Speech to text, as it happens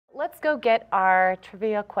let's go get our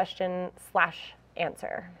trivia question /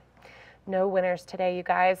 answer. No winners today, you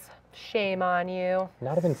guys. Shame on you.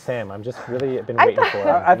 Not even Sam. I'm just really been waiting for it.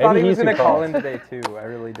 I thought he was going to call in today too. I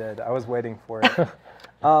really did. I was waiting for it.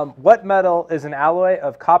 What metal is an alloy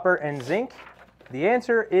of copper and zinc? The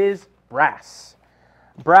answer is brass.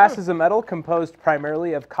 Brass is a metal composed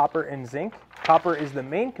primarily of copper and zinc. Copper is the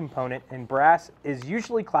main component, and brass is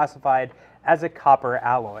usually classified as a copper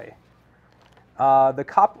alloy.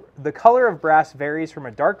 The color of brass varies from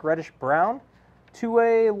a dark reddish brown to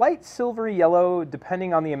a light silvery yellow,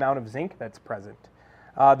 depending on the amount of zinc that's present.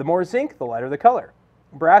 The more zinc, the lighter the color.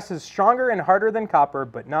 Brass is stronger and harder than copper,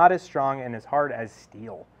 but not as strong and as hard as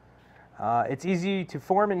steel. It's easy to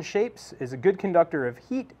form in shapes, is a good conductor of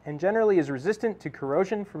heat, and generally is resistant to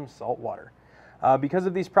corrosion from salt water. Because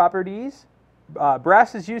of these properties,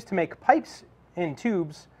 brass is used to make pipes and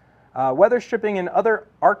tubes, weather stripping and other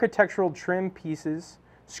architectural trim pieces,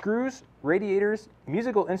 screws, radiators,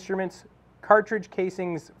 musical instruments, cartridge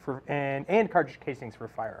casings and cartridge casings for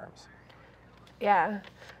firearms. Yeah,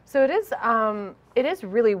 so it is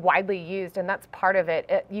really widely used, and that's part of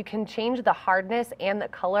it. You can change the hardness and the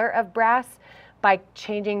color of brass by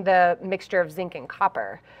changing the mixture of zinc and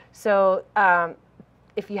copper. So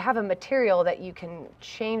if you have a material that you can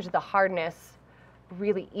change the hardness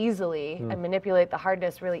really easily and manipulate the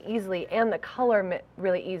hardness really easily and the color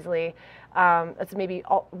really easily, that's maybe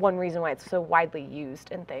one reason why it's so widely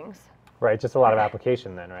used in things. Right, just a lot of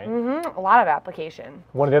application then, right? Mm-hmm, a lot of application.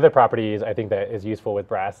 One of the other properties I think that is useful with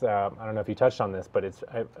brass, I don't know if you touched on this, but it's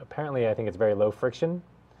apparently I think it's very low friction.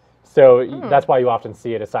 So that's why you often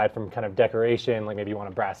see it, aside from kind of decoration, like maybe you want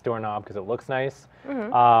a brass doorknob because it looks nice.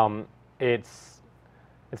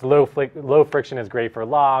 It's low friction is great for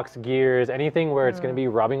locks, gears, anything where it's going to be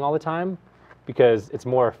rubbing all the time, because it's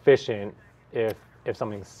more efficient if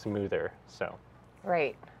something's smoother. So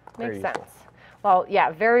right, makes useful. sense. Well, yeah,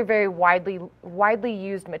 very, very widely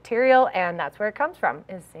used material, and that's where it comes from,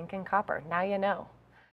 is zinc and copper. Now you know.